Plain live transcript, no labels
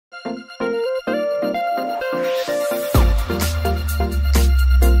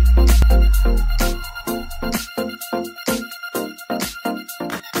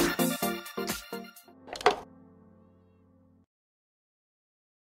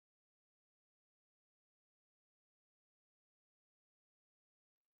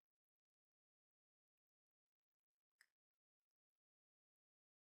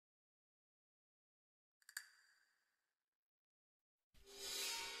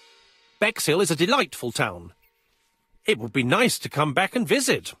Bexhill is a delightful town. It would be nice to come back and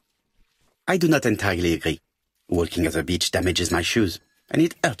visit. I do not entirely agree. Walking at the beach damages my shoes, and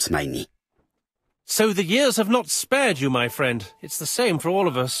it hurts my knee. So the years have not spared you, my friend. It's the same for all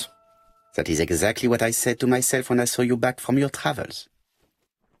of us. That is exactly what I said to myself when I saw you back from your travels.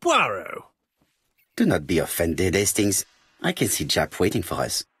 Poirot! Do not be offended, Hastings. I can see Japp waiting for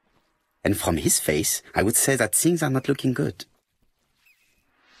us. And from his face, I would say that things are not looking good.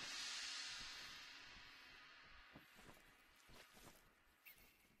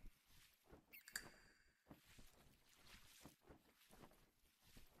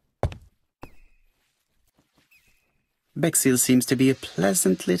 Bexhill seems to be a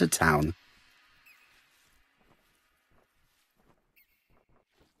pleasant little town.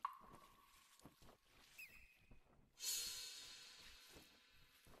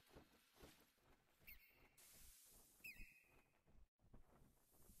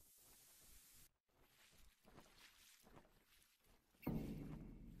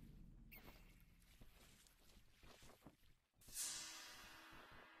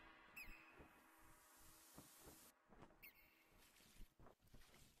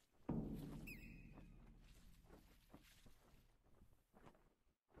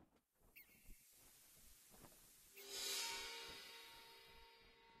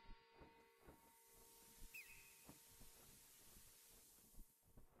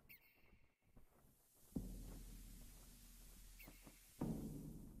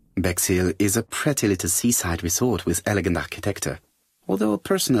 Bexhill is a pretty little seaside resort with elegant architecture, although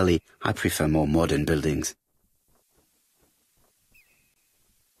personally I prefer more modern buildings.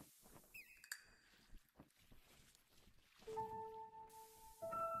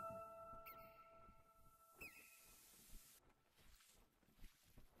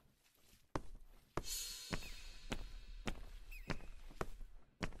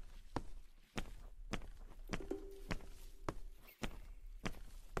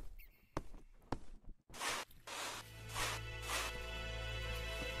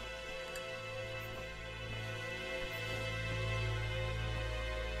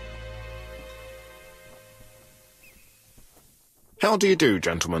 How do you do,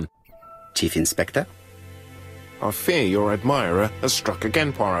 gentlemen? Chief Inspector? I fear your admirer has struck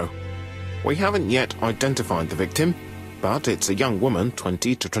again, Poirot. We haven't yet identified the victim, but it's a young woman,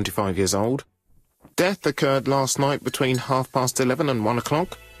 20 to 25 years old. Death occurred last night between 11:30 and 1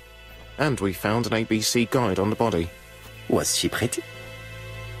 o'clock, and we found an ABC guide on the body. Was she pretty?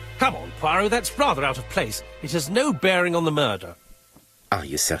 Come on, Poirot, that's rather out of place. It has no bearing on the murder. Are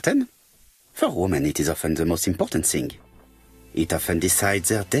you certain? For women, it is often the most important thing. It often decides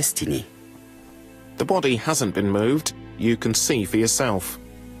their destiny. The body hasn't been moved. You can see for yourself.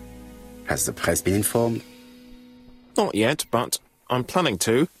 Has the press been informed? Not yet, but I'm planning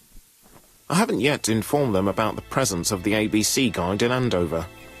to. I haven't yet informed them about the presence of the ABC guide in Andover.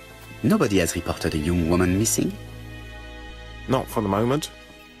 Nobody has reported a young woman missing? Not for the moment.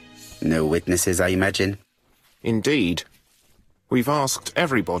 No witnesses, I imagine. Indeed. We've asked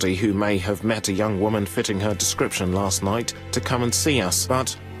everybody who may have met a young woman fitting her description last night to come and see us,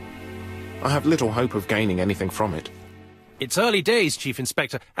 but I have little hope of gaining anything from it. It's early days, Chief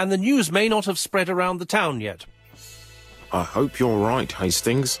Inspector, and the news may not have spread around the town yet. I hope you're right,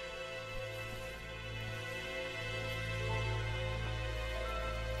 Hastings.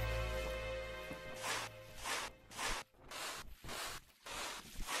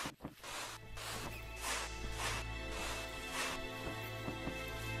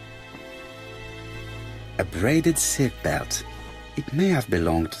 A braided silk belt. It may have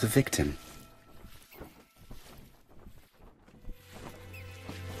belonged to the victim.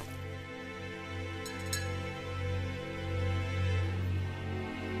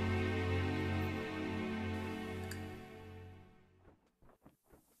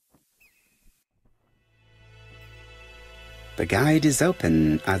 The guide is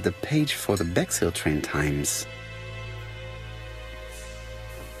open at the page for the Bexhill train times.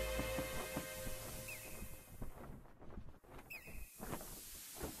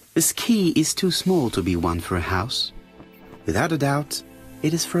 This key is too small to be one for a house. Without a doubt,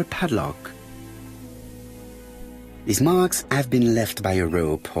 it is for a padlock. These marks have been left by a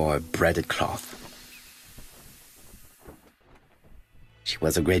rope or a braided cloth. She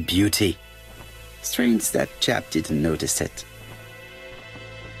was a great beauty. Strange that Japp didn't notice it.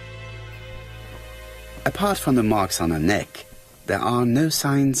 Apart from the marks on her neck, there are no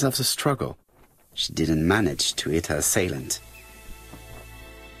signs of the struggle. She didn't manage to hit her assailant.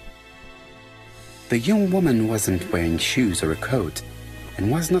 The young woman wasn't wearing shoes or a coat,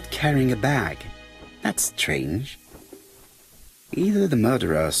 and was not carrying a bag. That's strange. Either the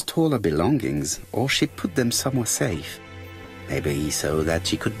murderer stole her belongings, or she put them somewhere safe. Maybe so that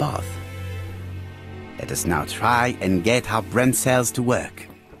she could bath. Let us now try and get our brain cells to work.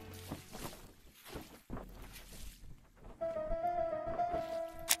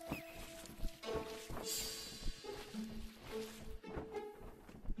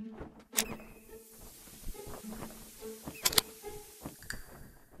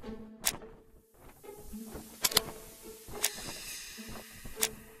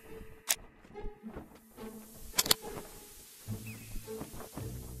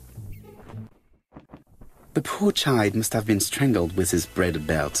 The poor child must have been strangled with his braided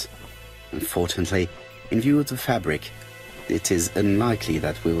belt. Unfortunately, in view of the fabric, it is unlikely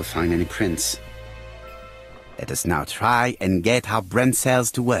that we will find any prints. Let us now try and get our brain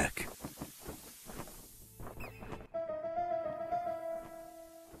cells to work.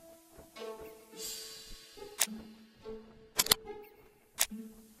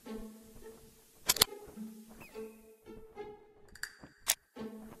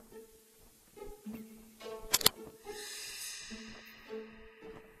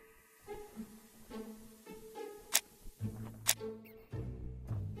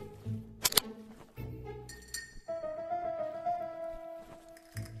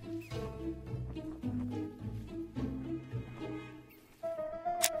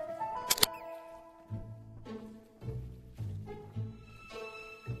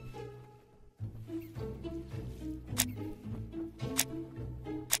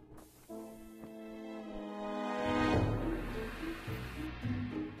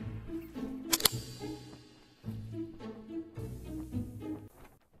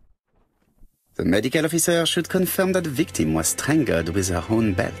 The medical officer should confirm that the victim was strangled with her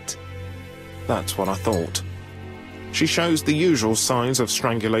own belt. That's what I thought. She shows the usual signs of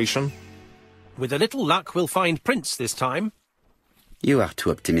strangulation. With a little luck, we'll find prints this time. You are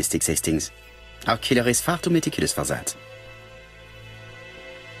too optimistic, Hastings. Our killer is far too meticulous for that.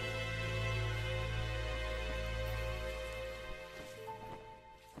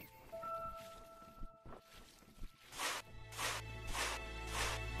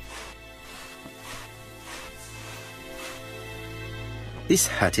 This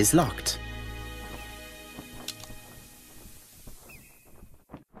hut is locked.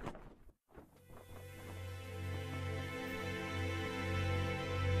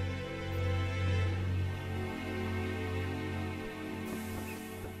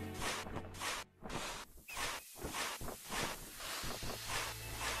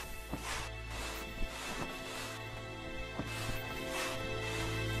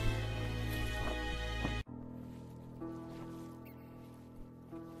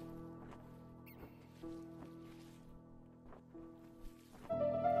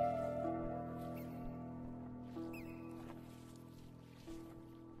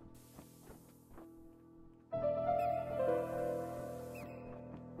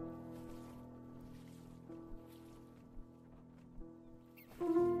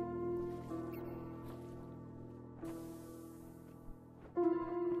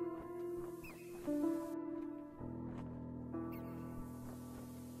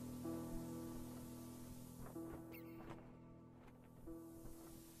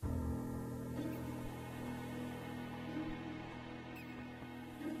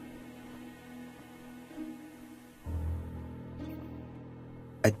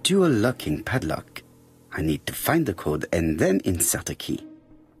 A dual locking padlock. I need to find the code and then insert a key.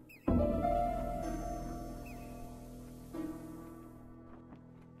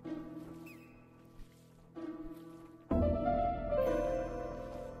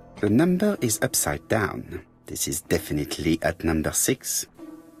 The number is upside down. This is definitely at number 6.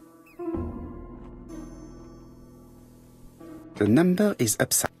 The number is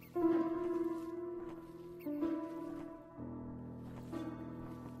upside.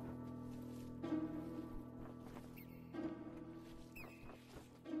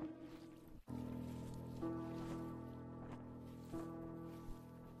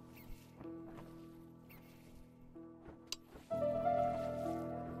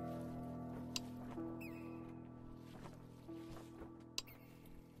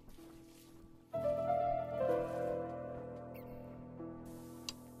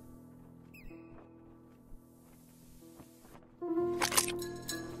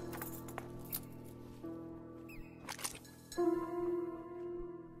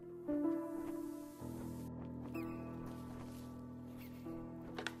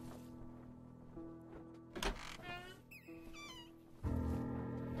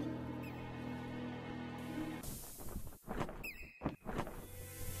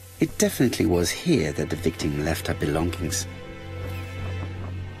 It definitely was here that the victim left her belongings.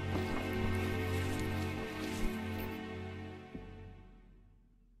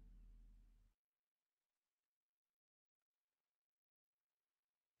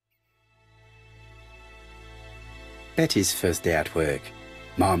 Betty's first day at work.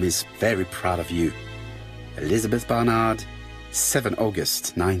 Mom is very proud of you. Elizabeth Barnard, 7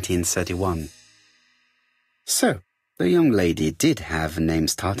 August 1931. So, the young lady did have a name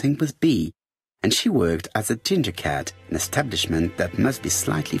starting with B, and she worked as a ginger cat, an establishment that must be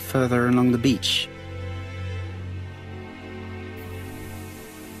slightly further along the beach.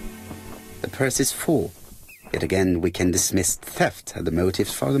 The purse is full. Yet again we can dismiss theft as the motive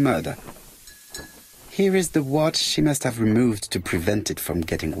for the murder. Here is the watch she must have removed to prevent it from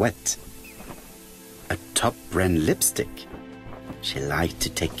getting wet. A top-brand lipstick. She liked to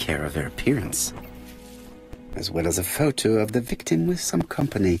take care of her appearance. As well as a photo of the victim with some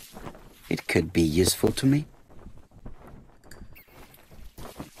company. It could be useful to me.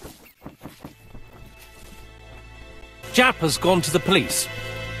 Jap has gone to the police.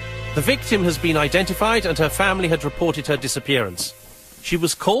 The victim has been identified and her family had reported her disappearance. She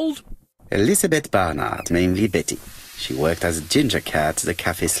was called Elizabeth Barnard, mainly Betty. She worked as a ginger cat at the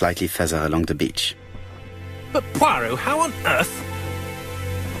cafe slightly further along the beach. But Poirot, how on earth?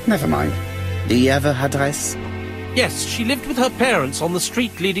 Never mind. Do you have her address? Yes, she lived with her parents on the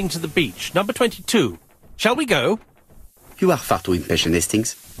street leading to the beach, number 22. Shall we go? You are far too impatient,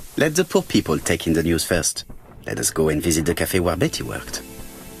 Hastings. Let the poor people take in the news first. Let us go and visit the cafe where Betty worked.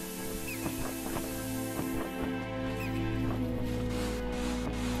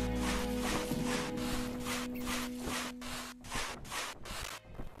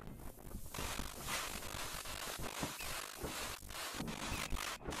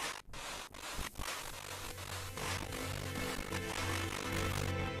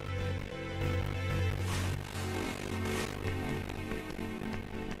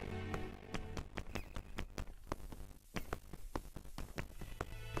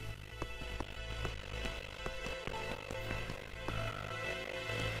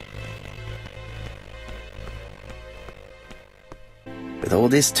 With all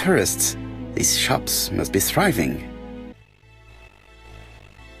these tourists, these shops must be thriving.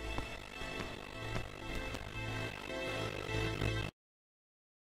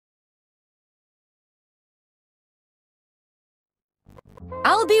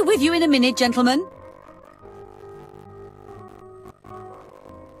 I'll be with you in a minute, gentlemen.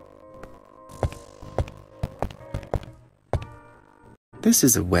 This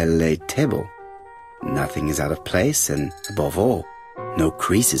is a well-laid table. Nothing is out of place and, above all, no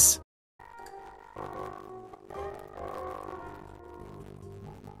creases.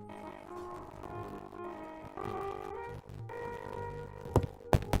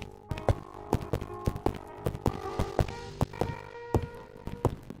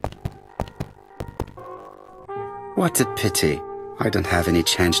 What a pity. I don't have any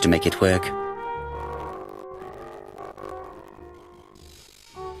change to make it work.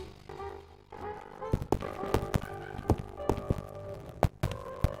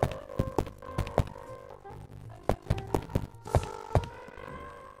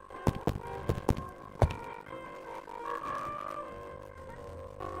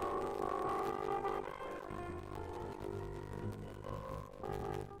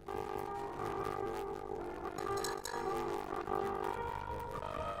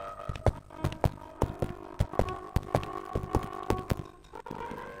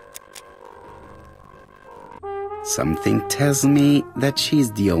 Something tells me that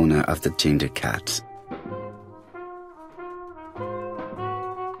she's the owner of the ginger cat.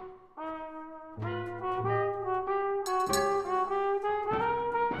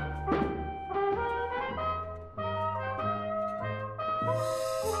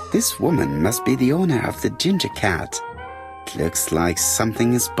 This woman must be the owner of the ginger cat. It looks like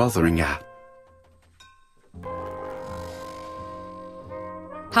something is bothering her.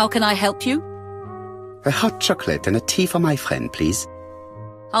 How can I help you? A hot chocolate and a tea for my friend, please.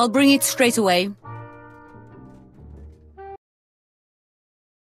 I'll bring it straight away.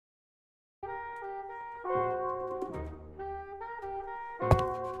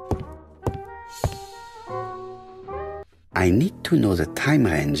 I need to know the time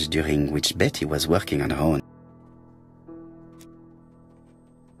range during which Betty was working on her own.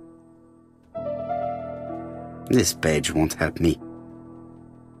 This page won't help me.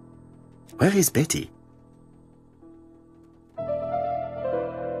 Where is Betty?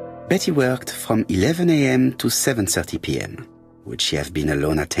 Betty worked from 11 a.m. to 7:30 p.m. Would she have been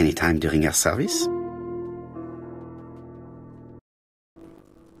alone at any time during her service?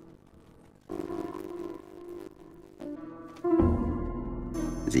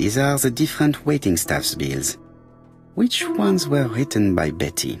 These are the different waiting staff's bills. Which ones were written by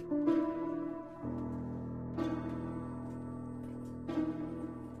Betty?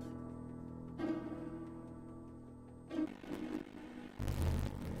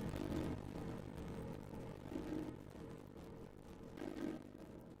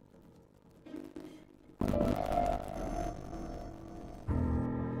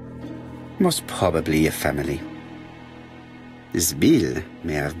 Most probably a family. This bill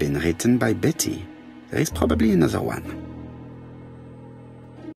may have been written by Betty. There is probably another one.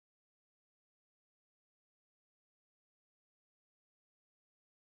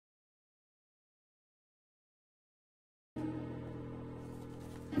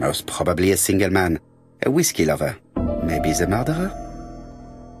 Most probably a single man, a whiskey lover. Maybe the murderer?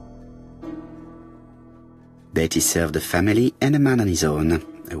 Betty served a family and a man on his own,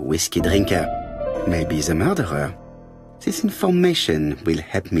 a whiskey drinker. Maybe the murderer. This information will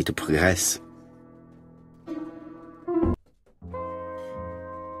help me to progress.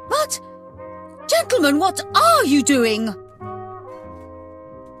 But, gentlemen, what are you doing?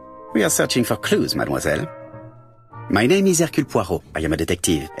 We are searching for clues, mademoiselle. My name is Hercule Poirot. I am a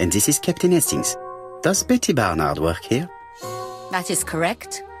detective, and this is Captain Hastings. Does Betty Barnard work here? That is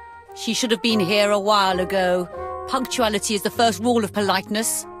correct. She should have been here a while ago. Punctuality is the first rule of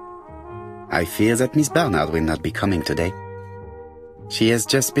politeness. I fear that Miss Barnard will not be coming today. She has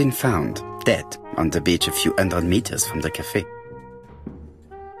just been found, dead, on the beach a few hundred meters from the cafe.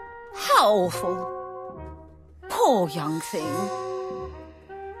 How awful. Poor young thing.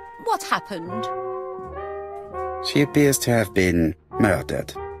 What happened? She appears to have been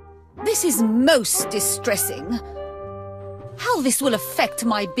murdered. This is most distressing. How this will affect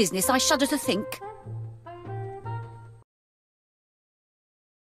my business, I shudder to think.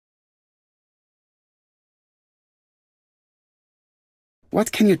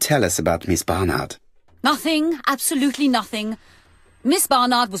 What can you tell us about Miss Barnard? Nothing, absolutely nothing. Miss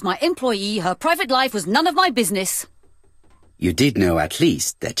Barnard was my employee, her private life was none of my business. You did know at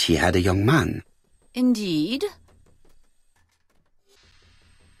least that she had a young man. Indeed.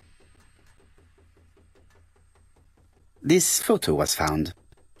 This photo was found.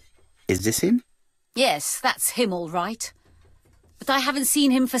 Is this him? Yes, that's him all right. But I haven't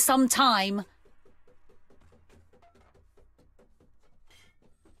seen him for some time.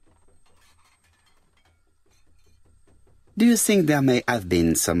 Do you think there may have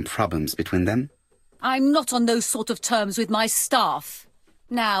been some problems between them? I'm not on those sort of terms with my staff.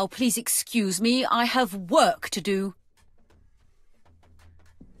 Now, please excuse me, I have work to do.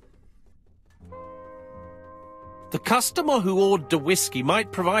 The customer who ordered the whiskey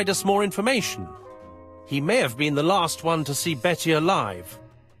might provide us more information. He may have been the last one to see Betty alive.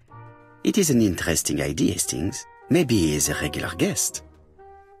 It is an interesting idea, Hastings. Maybe he is a regular guest.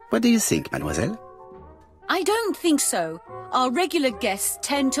 What do you think, mademoiselle? I don't think so. Our regular guests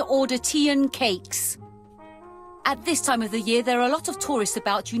tend to order tea and cakes. At this time of the year, there are a lot of tourists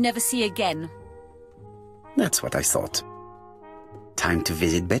about you never see again. That's what I thought. Time to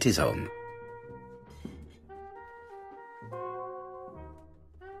visit Betty's home.